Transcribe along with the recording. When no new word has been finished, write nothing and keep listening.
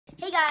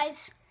Hey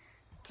guys,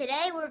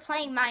 today we're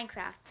playing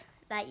Minecraft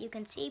that you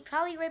can see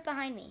probably right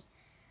behind me.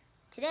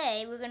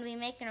 Today we're going to be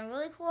making a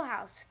really cool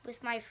house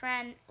with my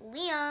friend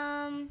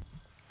Liam.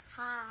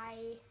 Hi.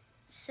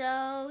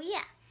 So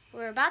yeah,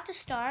 we're about to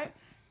start.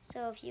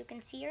 So if you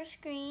can see your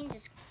screen,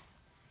 just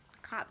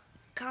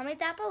comment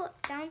that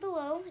down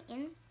below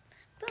and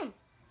boom.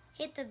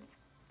 Hit the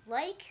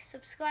like,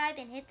 subscribe,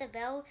 and hit the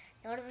bell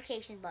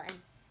notification button.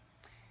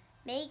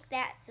 Make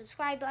that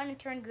subscribe button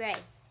turn gray.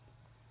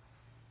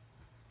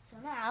 So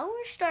now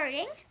we're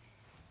starting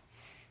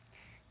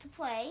to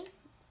play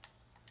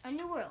a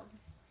new world.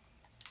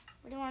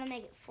 What do you want to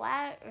make it,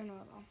 flat or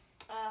normal?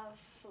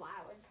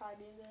 Flat would probably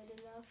be good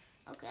enough.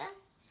 Okay,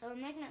 so we're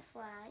making it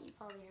flat. You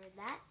probably heard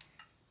that.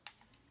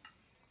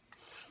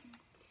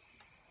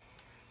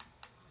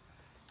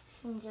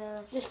 And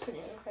Just put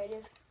it in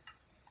creative.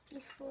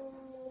 Peaceful.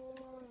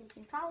 You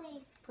can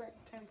probably put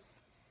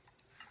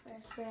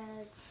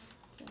spreads.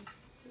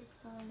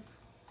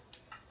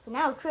 So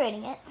now we're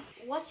creating it.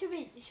 What should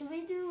we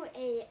do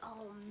a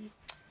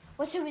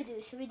what should we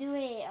do? Should we do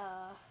a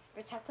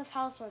protective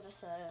house or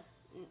just a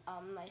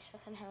nice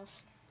looking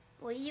house?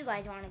 What do you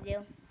guys want to do?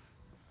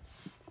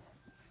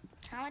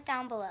 Comment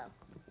down below.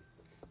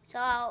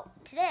 So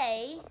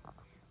today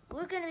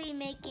we're going to be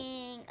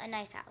making a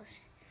nice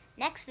house.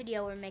 Next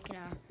video we're making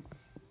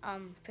a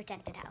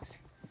protected house.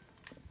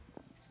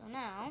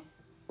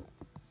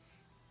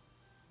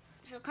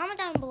 So comment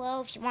down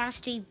below if you want us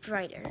to be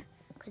brighter,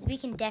 because we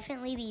can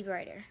definitely be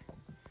brighter.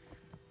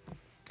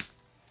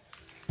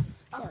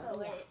 So Okay,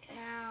 wait.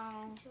 yeah,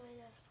 now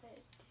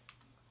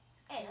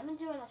Hey, I'm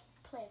doing us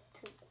play it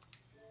too.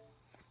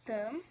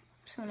 boom.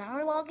 So now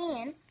we're logging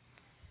in.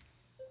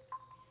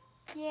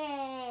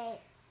 Yay!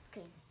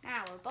 Okay,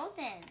 now we're both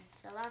in.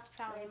 So that's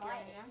probably Am I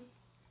good enough.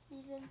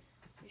 Even.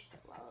 You're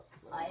still low.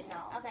 I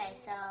know. Okay,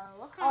 so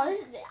what Oh, kind this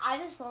is, I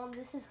just thought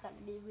this is gonna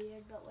be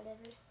weird, but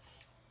whatever.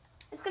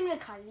 It's gonna be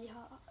kind of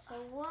hot. So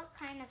what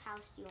kind of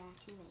house do you want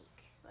to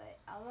make? Wait,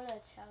 I wanna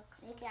check.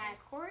 Make it out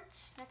of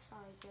quartz. That's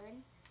probably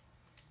good.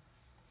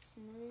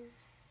 Smooth.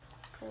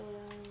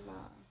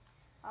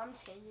 I'm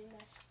changing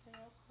this.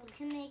 We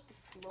can make the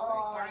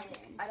floor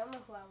diamond. I don't know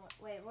who I want.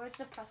 Wait, where's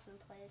the Preston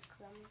place?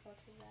 Because I'm gonna go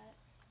to that.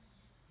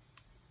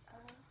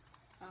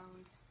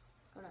 Owned.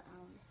 Go to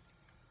owned.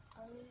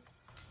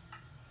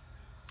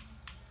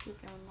 Keep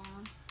going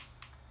down.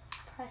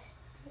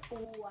 Preston.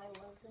 Oh, I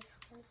love this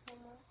one so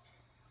much.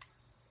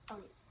 Oh,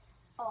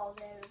 yeah. Oh,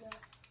 there we go.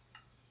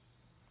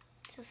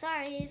 So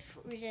sorry if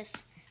we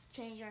just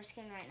changed our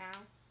skin right now.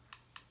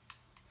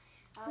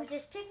 We're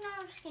just picking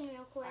our skin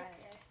real quick.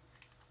 Alright.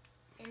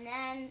 And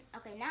then,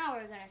 okay, now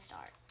we're gonna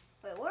start.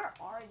 Wait, where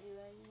are you?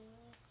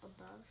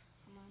 Above.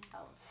 Come on.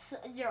 Oh, so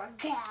you're a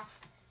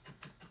ghast.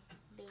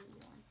 Baby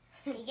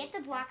one. You get the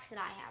blocks that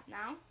I have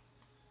now.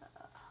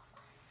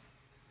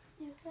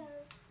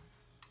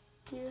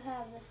 Do you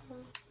have this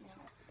one? No.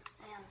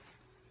 I have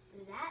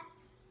that.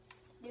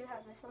 Do you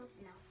have this one?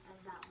 No, I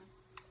have that one.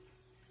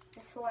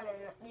 This one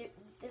and you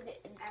did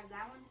it. I have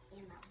that one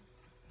and that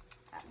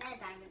one. And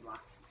a diamond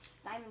block.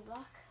 Diamond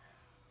block.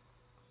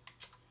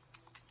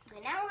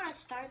 Okay, now we're gonna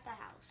start the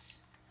house.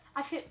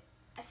 I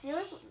feel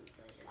like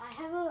I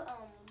have a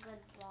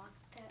good block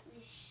that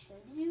we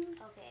should use.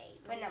 Okay,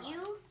 But never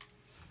mind.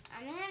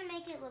 I'm gonna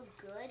make it look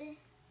good.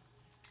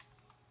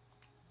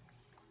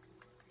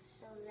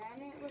 So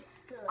then it looks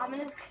good. I'm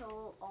gonna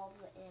kill all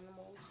the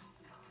animals.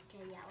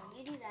 Okay, yeah, when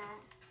you do that.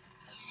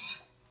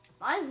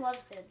 Might as well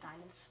just get a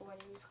diamond sword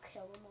and just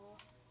kill them all.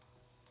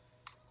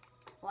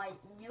 Like,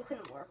 you can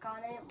work on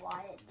it,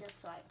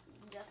 just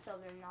so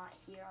they're not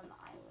here on the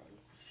island.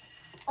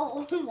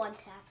 Oh, one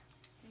tap.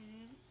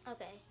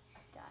 Okay,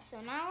 Die.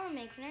 so now we're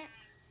making it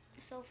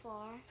so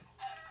far.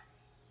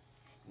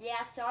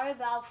 Yeah, sorry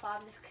about if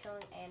I'm just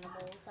killing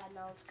animals. I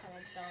know it's kind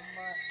of dumb,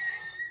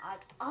 but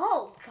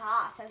oh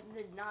gosh, that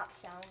did not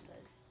sound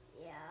good.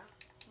 Yeah.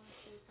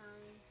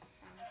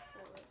 Sound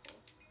horrible.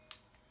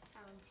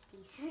 Sounds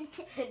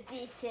decent.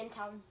 Decent,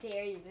 how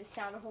dare you? This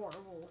sound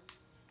horrible.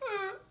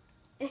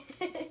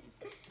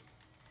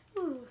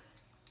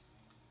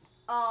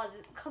 Oh,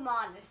 come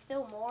on, there's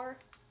still more.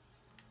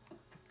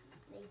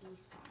 They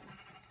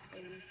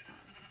despawn.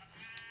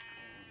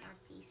 Not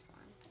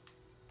despawn.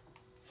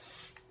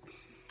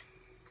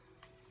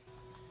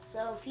 So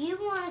if you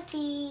want to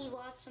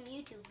watch some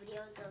YouTube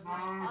videos of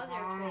my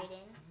other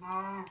trading,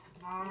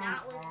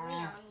 not with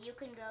Liam, you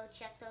can go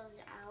check those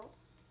out.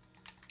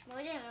 Well,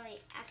 we didn't really,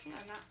 actually, no,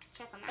 not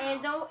check them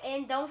out.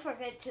 And don't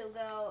forget to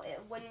go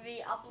when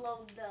we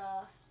upload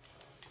the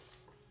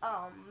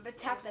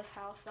protective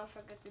house. Don't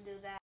forget to do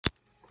that.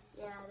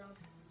 Yeah,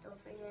 don't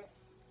forget.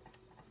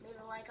 Leave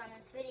a like on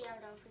this video.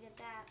 Don't forget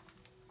that.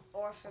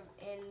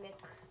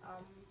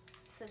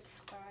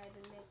 Subscribe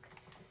and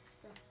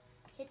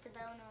Hit the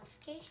bell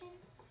notification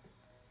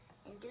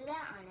and do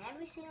that on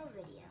every single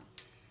video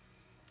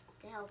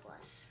to help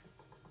us.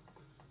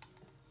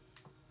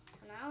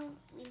 So now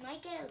we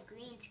might get a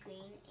green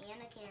screen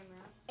and a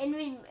camera.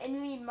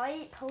 And we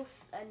might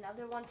post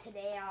another one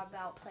today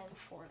about playing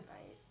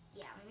Fortnite.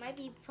 Yeah, we might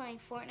be playing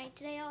Fortnite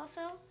today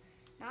also.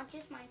 not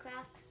just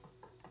Minecraft.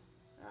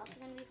 We're also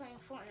gonna be playing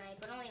Fortnite,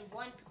 but only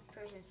one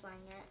person's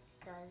playing it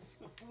because.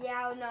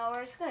 Yeah, no,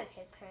 we're just gonna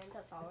take turns.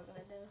 That's all we're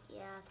gonna do.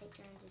 Yeah, take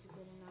turns is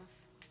good enough.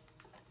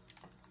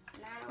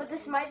 But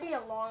this might be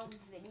a long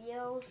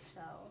video,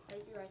 so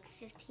maybe like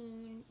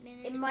 15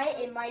 minutes. It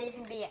might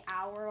even be an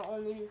hour,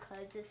 only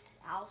because this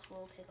house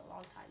will take a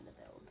long time to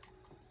build.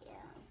 Yeah,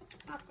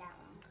 not that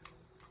long.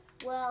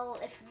 Well,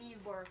 if we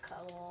work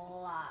a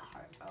lot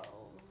hard,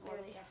 we're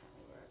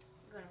definitely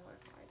gonna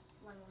work hard.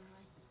 One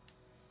high.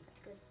 That's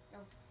good. No,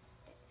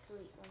 1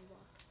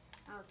 block.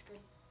 Oh, it's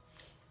good.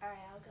 All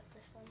right, I'll get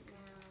this one.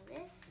 Now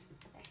this.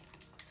 There.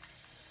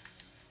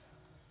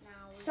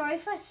 Now. Sorry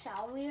if I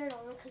sound weird,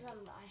 only because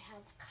I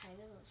have kind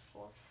of a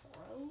sore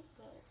throat.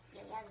 But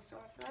yeah, he has a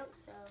sore throat,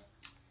 so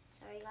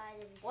sorry guys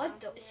if you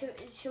what sound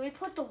weird. Should we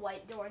put the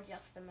white door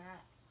just to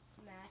match?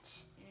 Nah.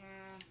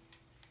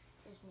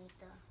 Just make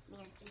the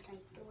mansion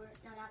type door.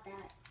 No, not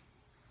that.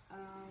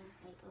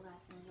 Wait, go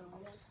back and go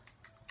over.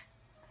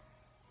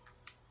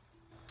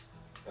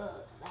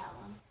 That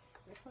one.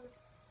 This one?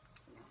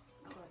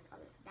 No,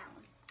 that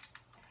one.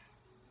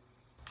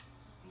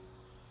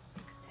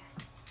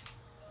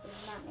 This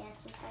is not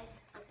mansion type.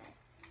 Okay.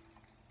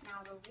 Now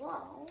the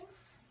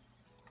walls.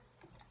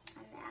 It's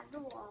time to add the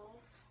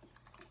walls.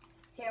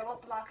 Here,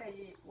 what block are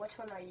you? Which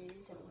one are you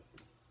using?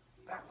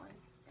 That one.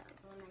 That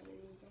one that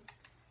you're using.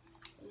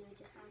 You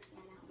just found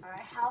that out. All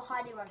right. How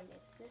high do you want to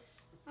make this?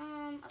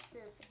 Up to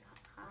the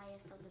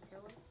highest of the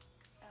pillar.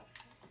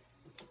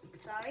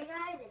 Sorry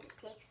guys if it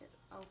takes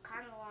a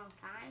kind of long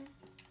time.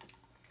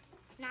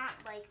 It's not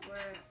like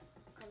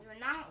because we're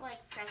not like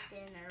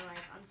Preston or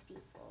like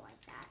Unspeakable like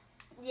that.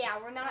 Yeah,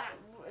 we're not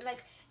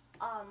like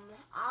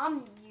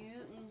I'm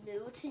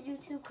new to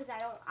YouTube because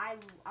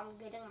I'm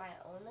getting my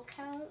own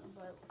account,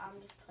 but I'm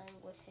just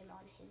playing with him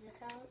on his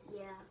account.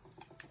 Yeah.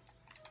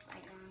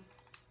 Right now.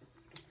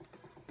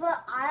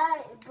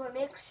 But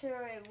make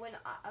sure when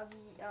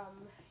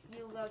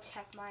you go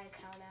check my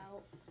account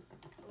out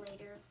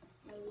later.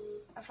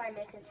 Maybe if I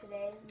make it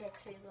today, make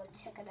sure you go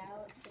check it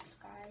out,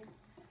 subscribe.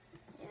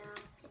 Yeah,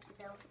 hit the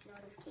bell for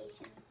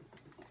notification.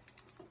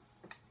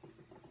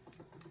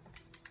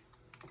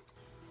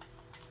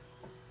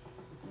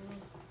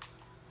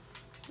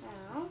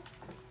 Now,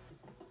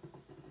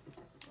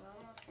 we're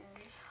almost in.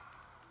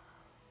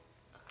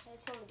 Okay,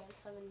 it's only been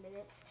 7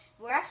 minutes.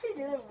 We're actually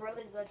doing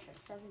really good for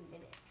 7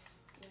 minutes.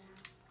 Yeah.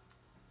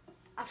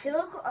 I feel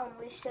like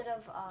we should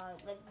have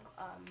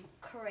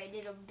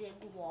created a big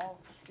wall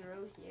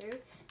through here,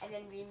 and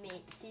then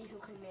see who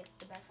can make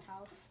the best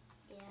house.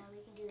 Yeah,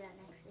 we can do that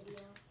next video.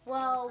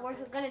 Well, we're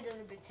gonna do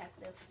the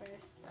detective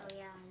first. Oh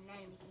yeah, and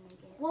then we can make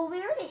it. Well,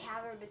 we already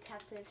have our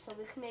detective, so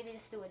we can maybe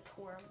just do a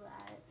tour of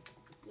that.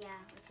 Yeah,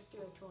 let's just do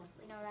a tour.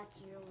 We know that's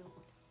your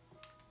world.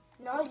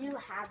 No, you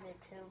have it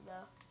too,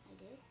 though. I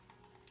did?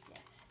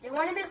 Yeah. Do you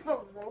want to make the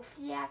roof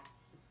yet?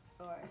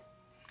 Or?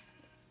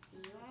 Do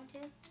you want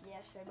to?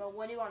 Yeah, sure. But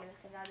what do you want to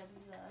make it out of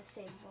the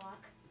same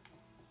block?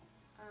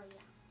 Oh,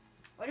 yeah.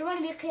 Or do you want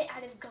to make it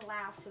out of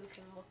glass so we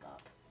can look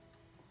up?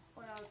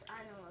 Well, no,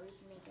 I know what we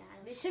can make it out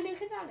of. We should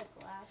make it out of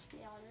glass, to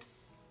be honest.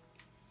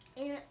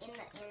 In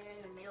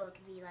the middle, it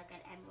could be like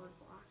an emerald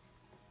block.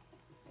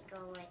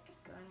 Going like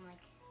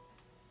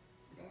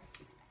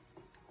this.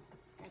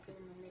 That's it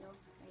in the middle.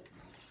 Right,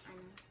 I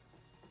know.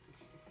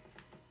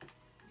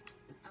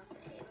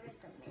 Okay, where's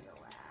the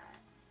middle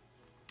at?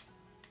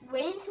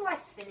 Wait until I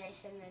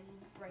finish and then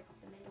break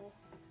the middle.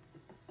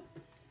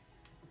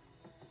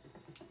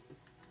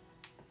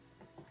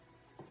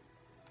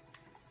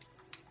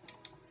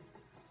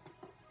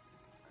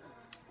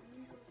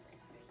 Middle's like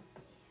right there.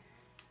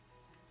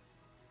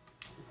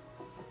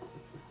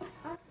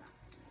 That's not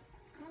the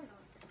middle. I don't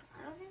know.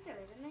 I don't think there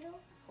is a middle.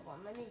 Hold on,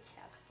 let me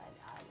check if I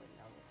would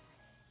know.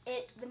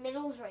 The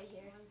middle's right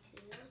here.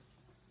 1, 2.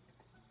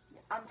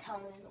 I'm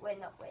telling you. Wait,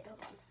 hold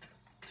on.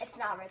 It's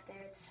not right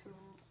there. It's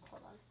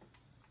hold on.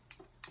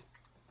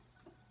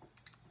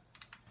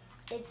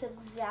 It's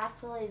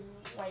exactly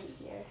right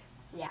here.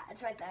 Yeah,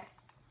 it's right there.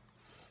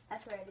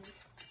 That's where it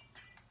is.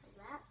 Like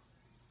that?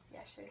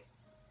 Yeah, sure.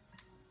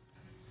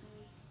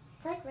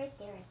 It's like right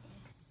there, I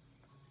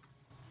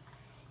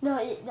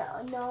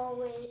think. No,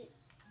 wait.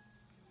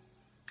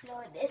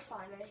 No, it's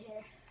fine right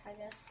here, I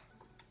guess.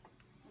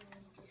 And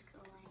then just go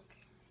like...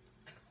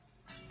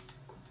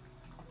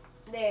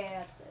 There,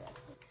 that's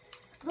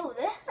good. Look,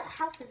 this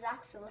house is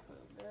actually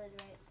looking good,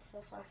 right? So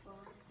far.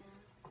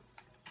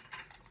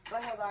 Yeah.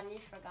 Wait, hold on, you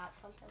forgot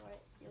something,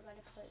 right? You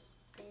gotta put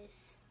this.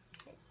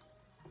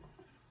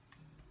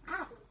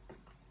 Ow!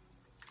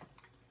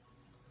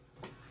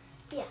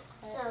 Yeah,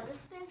 so this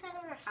is the inside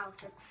of our house.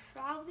 We're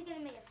probably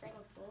gonna make a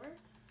second floor.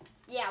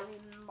 Yeah, we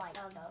might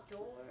The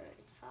door,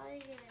 it's probably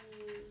gonna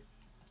be...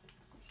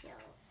 Let's see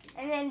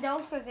how... And then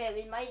don't forget,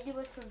 we might do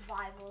a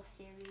survival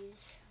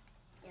series.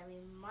 Yeah,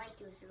 we might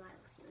do a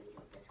survival series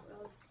of this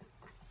world.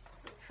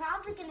 We're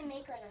probably gonna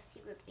make like a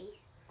secret base,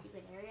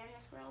 secret area in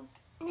this world.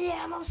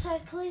 Yeah, most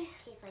likely. In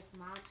case like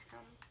mobs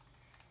come.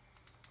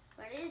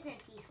 But it isn't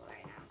peaceful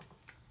right now.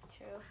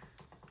 True.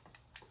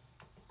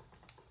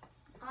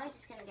 probably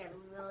just gonna get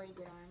really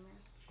good armor.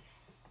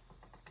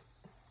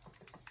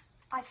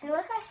 I feel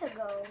like I should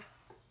go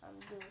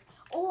do.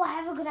 Oh, I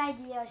have a good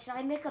idea. Should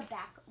I make a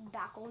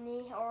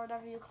balcony or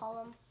whatever you call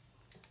them?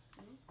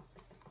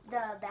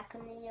 The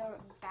balcony or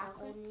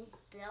balcony?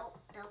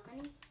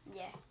 Balcony?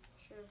 Yeah.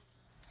 Sure.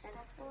 Second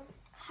floor?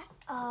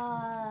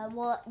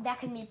 Well, that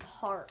can be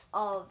part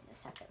of the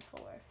second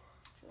floor.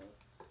 True.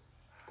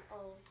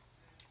 Oh,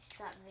 it's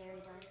got very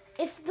dark.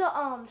 If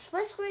the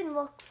split screen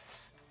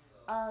looks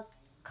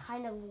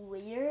kind of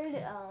weird,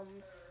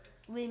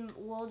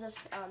 we'll just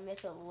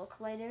make it look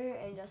later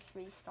and just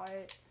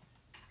restart.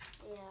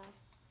 Yeah.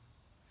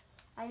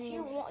 I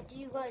mean, do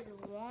you guys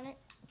want it?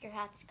 Your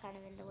hat's kind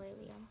of in the way,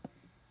 Liam.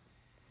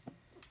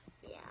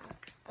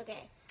 Yeah.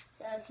 Okay.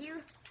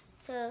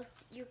 So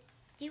do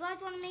you guys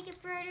want to make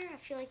it brighter? I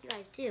feel like you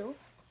guys do.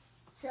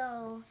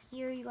 So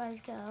here you guys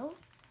go.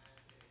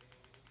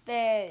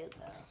 there you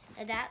go.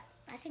 And I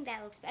think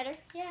that looks better.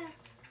 Yeah.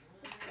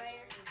 It's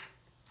brighter.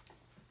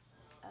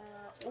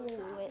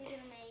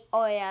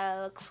 Oh yeah,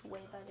 it looks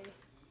way better.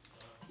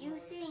 You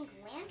think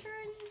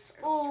lanterns?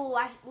 Oh,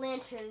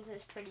 lanterns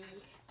is pretty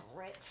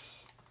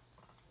rich.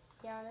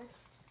 To be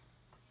honest.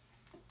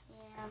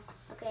 Yeah.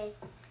 Okay.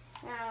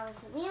 Now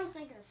Liam's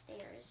making the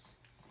stairs.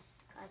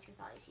 You guys can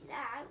probably see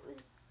that. We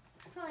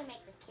could probably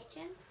make the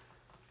kitchen.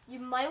 You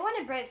might want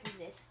to break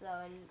this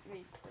though and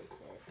replace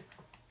it.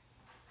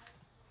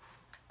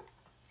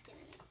 It's gonna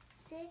make it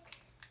sick.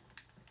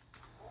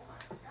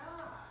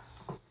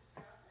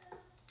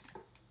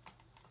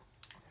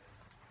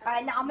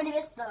 Alright, now I'm gonna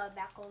make the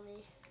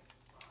balcony.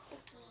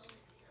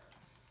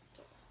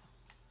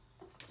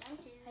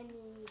 I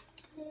need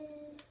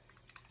this.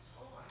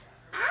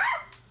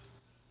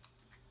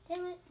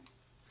 Damn it.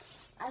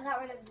 I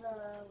got rid of the,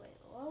 wait,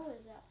 what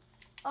was that?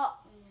 Oh,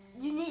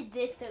 you need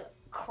this to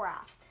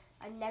craft.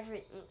 A nether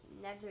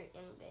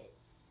ingot.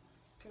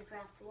 To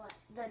craft what?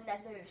 The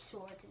nether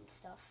swords and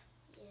stuff.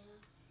 Yeah.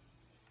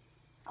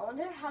 I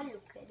wonder how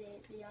you get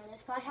it, to be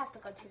honest. Probably have to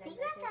go to the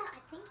nether. I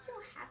think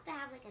you'll have to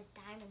have like a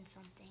diamond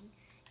something.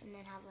 And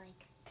then have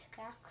like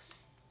Pickaxe.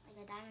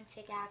 like a diamond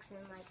pickaxe and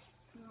then like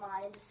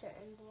Mine a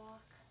certain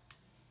block.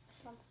 Or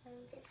something.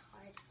 it's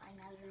hard to find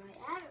netherite.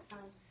 I haven't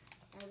found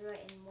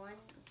netherite in one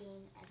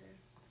game ever.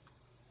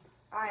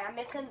 Alright, I'm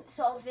making,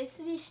 so if it's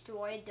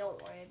destroyed,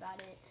 don't worry about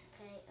it.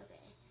 Okay.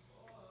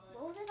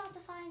 What was I about to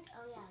find?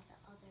 Oh yeah, the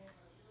other.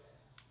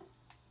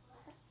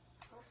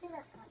 Hopefully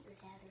that's not your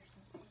dad or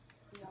something.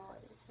 No,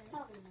 it isn't.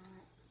 Probably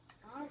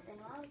not. Then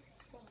why was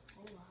he saying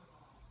hola?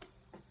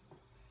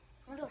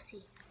 I'm gonna go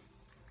see.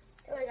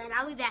 Don't worry guys,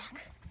 I'll be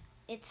back.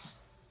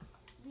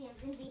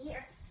 Liam's gonna be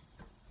here.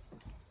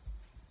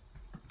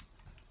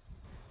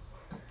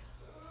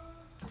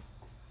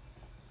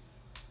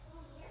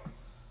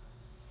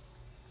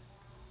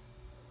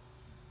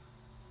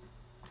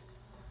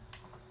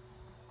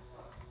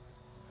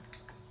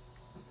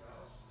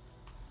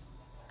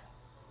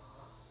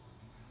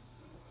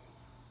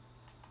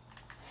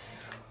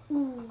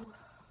 Ooh,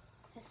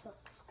 this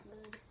looks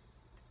good.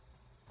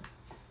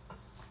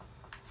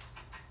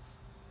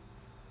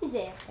 Is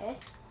it okay?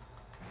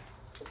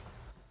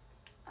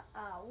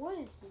 What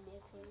is he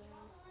making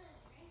now?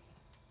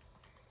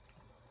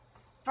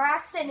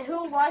 Braxton,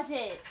 who was it?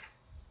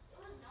 It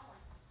was no one.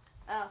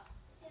 Oh,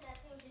 He said that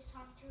they were just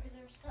talking to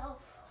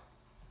themselves.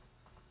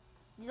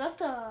 you like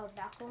the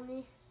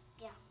balcony?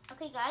 Yeah.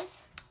 Okay,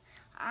 guys,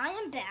 I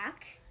am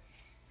back.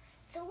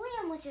 So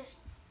Liam was just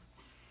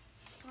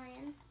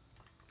playing.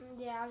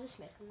 Yeah, I'll just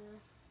make them.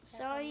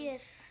 Sorry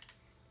if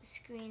the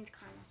screen's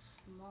kind of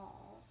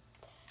small.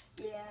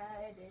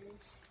 Yeah, it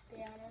is. To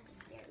be It's honest.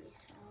 very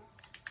small.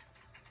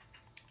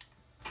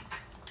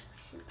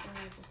 Shoot, let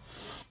me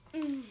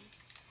just.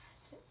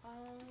 So,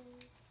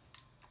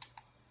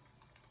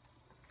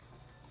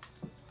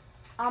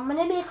 I'm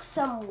gonna make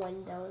some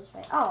windows,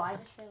 right? Oh, I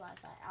just realized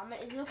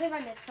that. Is it okay if I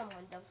make some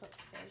windows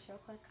upstairs real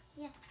quick?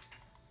 Yeah.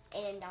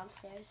 And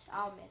downstairs?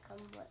 I'll make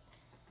them, but.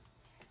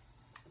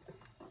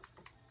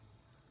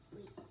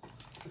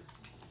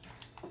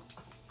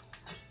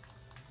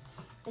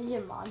 Is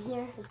your mom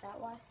here? Is that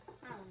why?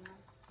 I don't know.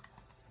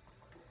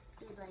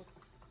 He was like,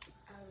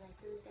 I was like,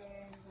 who's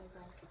there? And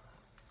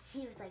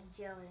he was like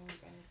Joe, and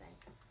he's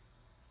like,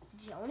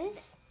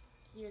 Jonas?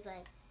 he was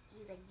like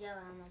Joe,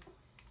 and I'm like,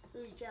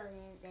 who's Joe? And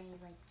then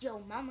he's like,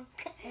 Joe Mama.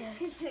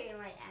 And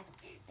my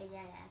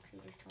dad actually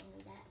just told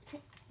me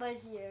that. But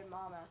is your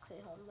mom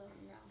actually home though?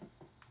 No.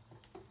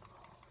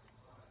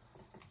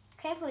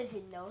 Can't believe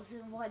he knows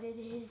what it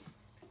is.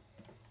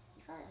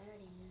 You probably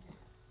already knew that.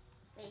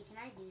 Wait, can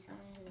I do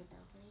something to the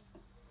balcony?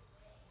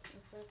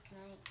 Real quick, can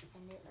I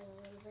extend it like a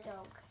little bit?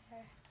 Don't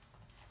care.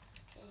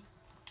 Okay.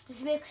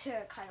 Just make sure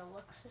it kind of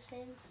looks the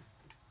same.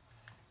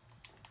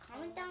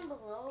 Comment down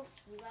below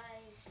if you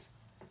guys.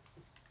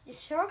 You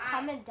sure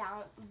comment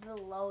down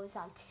below is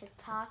on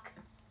TikTok?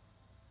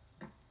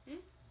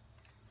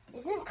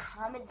 Isn't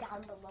comment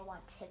down below on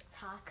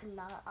TikTok,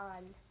 not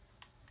on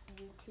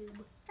YouTube?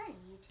 It's on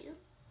YouTube.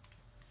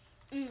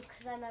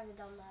 Because I've never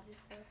done that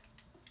before.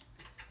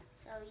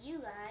 So you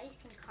guys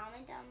can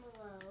comment down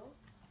below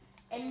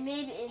And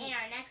maybe in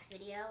our next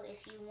video,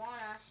 if you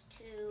want us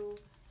to,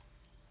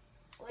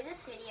 or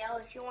this video,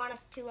 if you want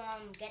us to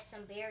get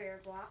some barrier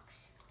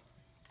blocks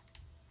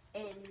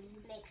and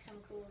make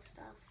some cool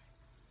stuff,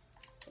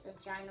 like a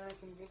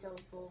ginormous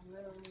invisible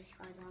room, if you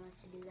guys want us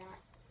to do that.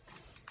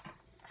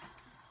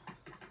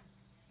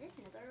 Is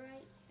this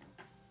netherite? No.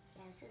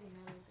 Yeah, this is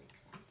another big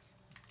fence.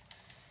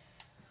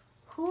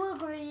 Who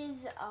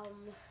agrees?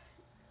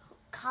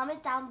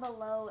 Comment down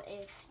below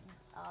if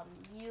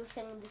you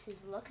think this is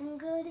looking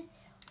good,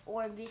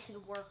 or we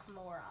should work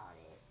more on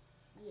it.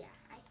 Yeah,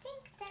 I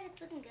think that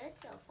it's looking good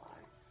so far.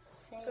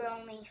 Same. For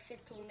only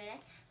 15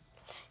 minutes.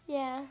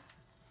 Yeah,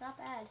 not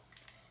bad.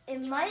 We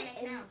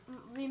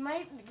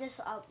might just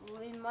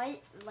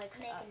like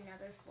make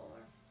another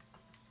floor.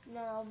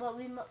 No, but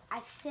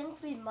I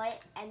think we might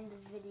end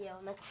the video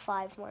in like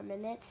 5 more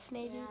minutes,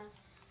 maybe. Yeah,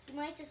 we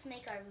might just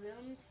make our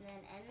rooms and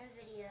then end the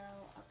video,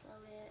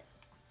 upload it.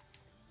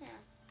 Yeah.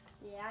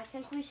 Yeah, I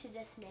think we should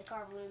just make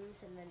our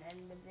rooms and then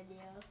end the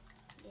video.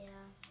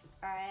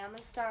 Yeah. Alright, I'm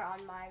gonna start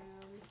on my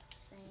room.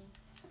 Same.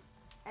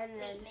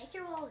 And then make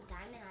your walls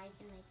diamond. I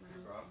can make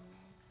mine diamond.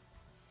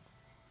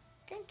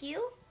 Thank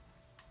you.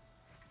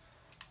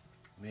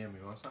 Liam,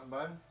 you want something,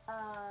 bud?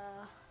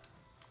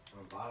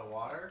 Want a bottle of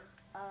water?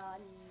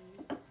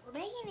 We're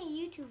making a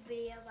YouTube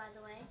video, by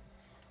the way.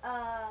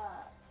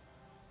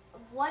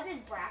 What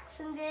did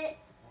Braxton get?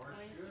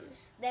 Orange juice.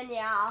 Then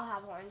yeah, I'll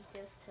have orange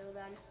juice too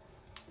then.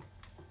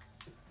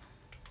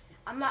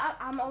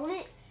 I'm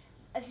only,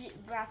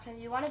 Braxton,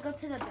 you want to go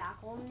to the back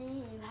only,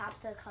 you have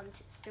to come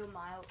through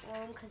my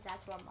room because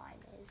that's where mine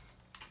is.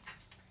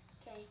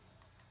 Okay.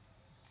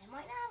 I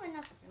might not have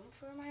enough room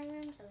for my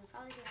room, so we're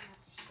probably going to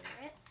have to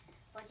share it.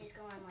 But just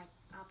go on like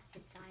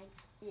opposite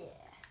sides.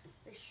 Yeah.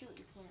 But shoot,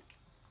 you can't.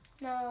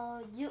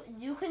 No,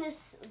 you can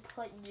just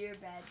put your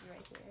bed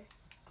right here.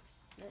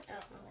 Okay,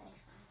 fine.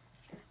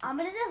 Sure. I'm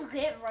going to just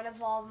get rid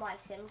of all my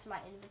things, my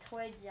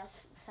inventory,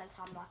 just since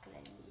I'm not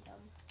going to need them.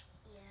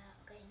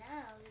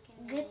 Now we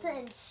can get the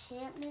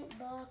enchantment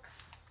book.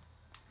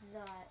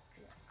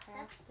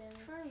 Except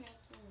for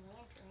making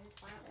lanterns,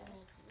 why don't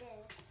we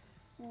make this?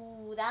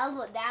 Ooh,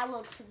 that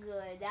looks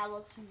good. That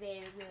looks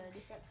very good.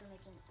 Except for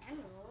making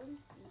emerald,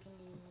 we can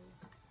do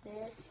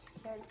this.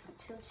 Here's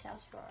 2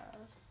 chests for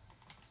us.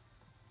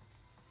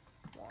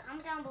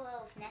 Comment down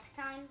below if next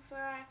time for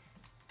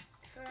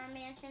our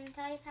mansion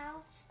type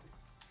house,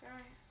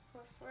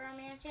 for our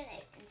mansion,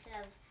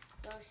 instead of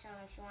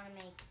glowstone, if you want to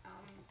make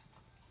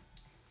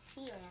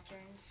sea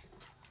lanterns,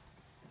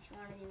 if you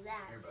want to do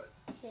that. Here,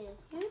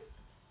 bud. Okay.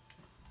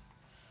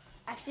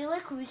 I feel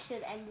like we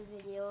should end the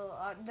video.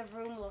 The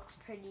room looks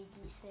pretty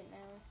decent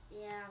now.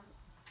 Yeah.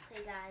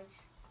 Okay, guys.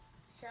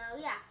 So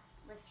yeah,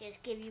 let's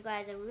just give you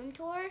guys a room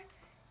tour,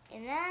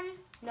 and then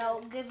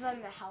no, give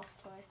them the house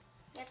tour.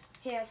 Yep.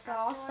 Here, so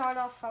I'll start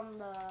off from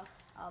the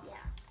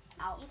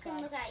outside. You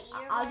can look at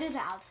either. I'll do the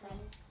outside.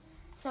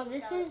 So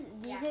these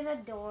are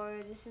the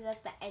doors. This is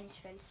like the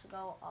entrance to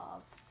go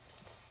up.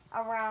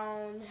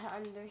 Around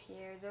under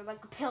here, they're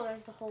like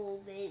pillars to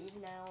hold it,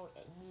 even though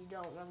you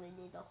don't really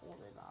need to hold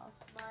it up.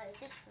 But it's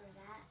just for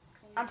that.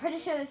 I'm pretty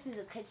sure this is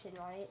a kitchen,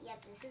 right?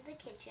 Yep, this is the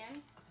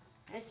kitchen.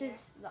 This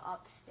is the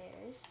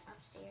upstairs.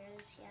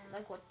 Upstairs, yeah.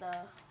 Like what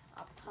the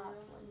up top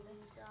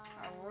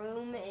Our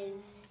room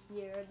is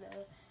here.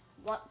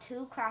 The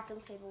 2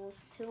 crafting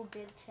tables, 2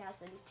 big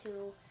chests, and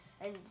 2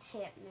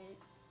 enchantment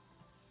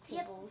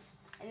tables.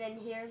 And then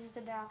here's the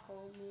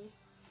balcony.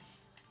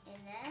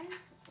 And then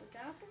we're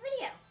done with the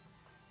video.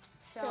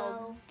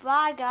 So,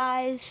 bye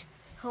guys.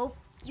 Hope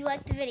you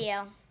liked the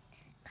video.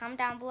 Comment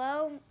down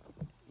below,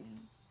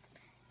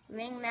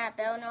 ring that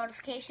bell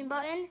notification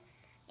button,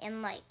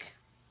 and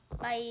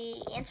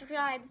and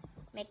subscribe.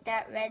 Make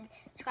that red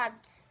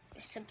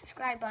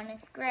subscribe button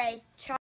gray.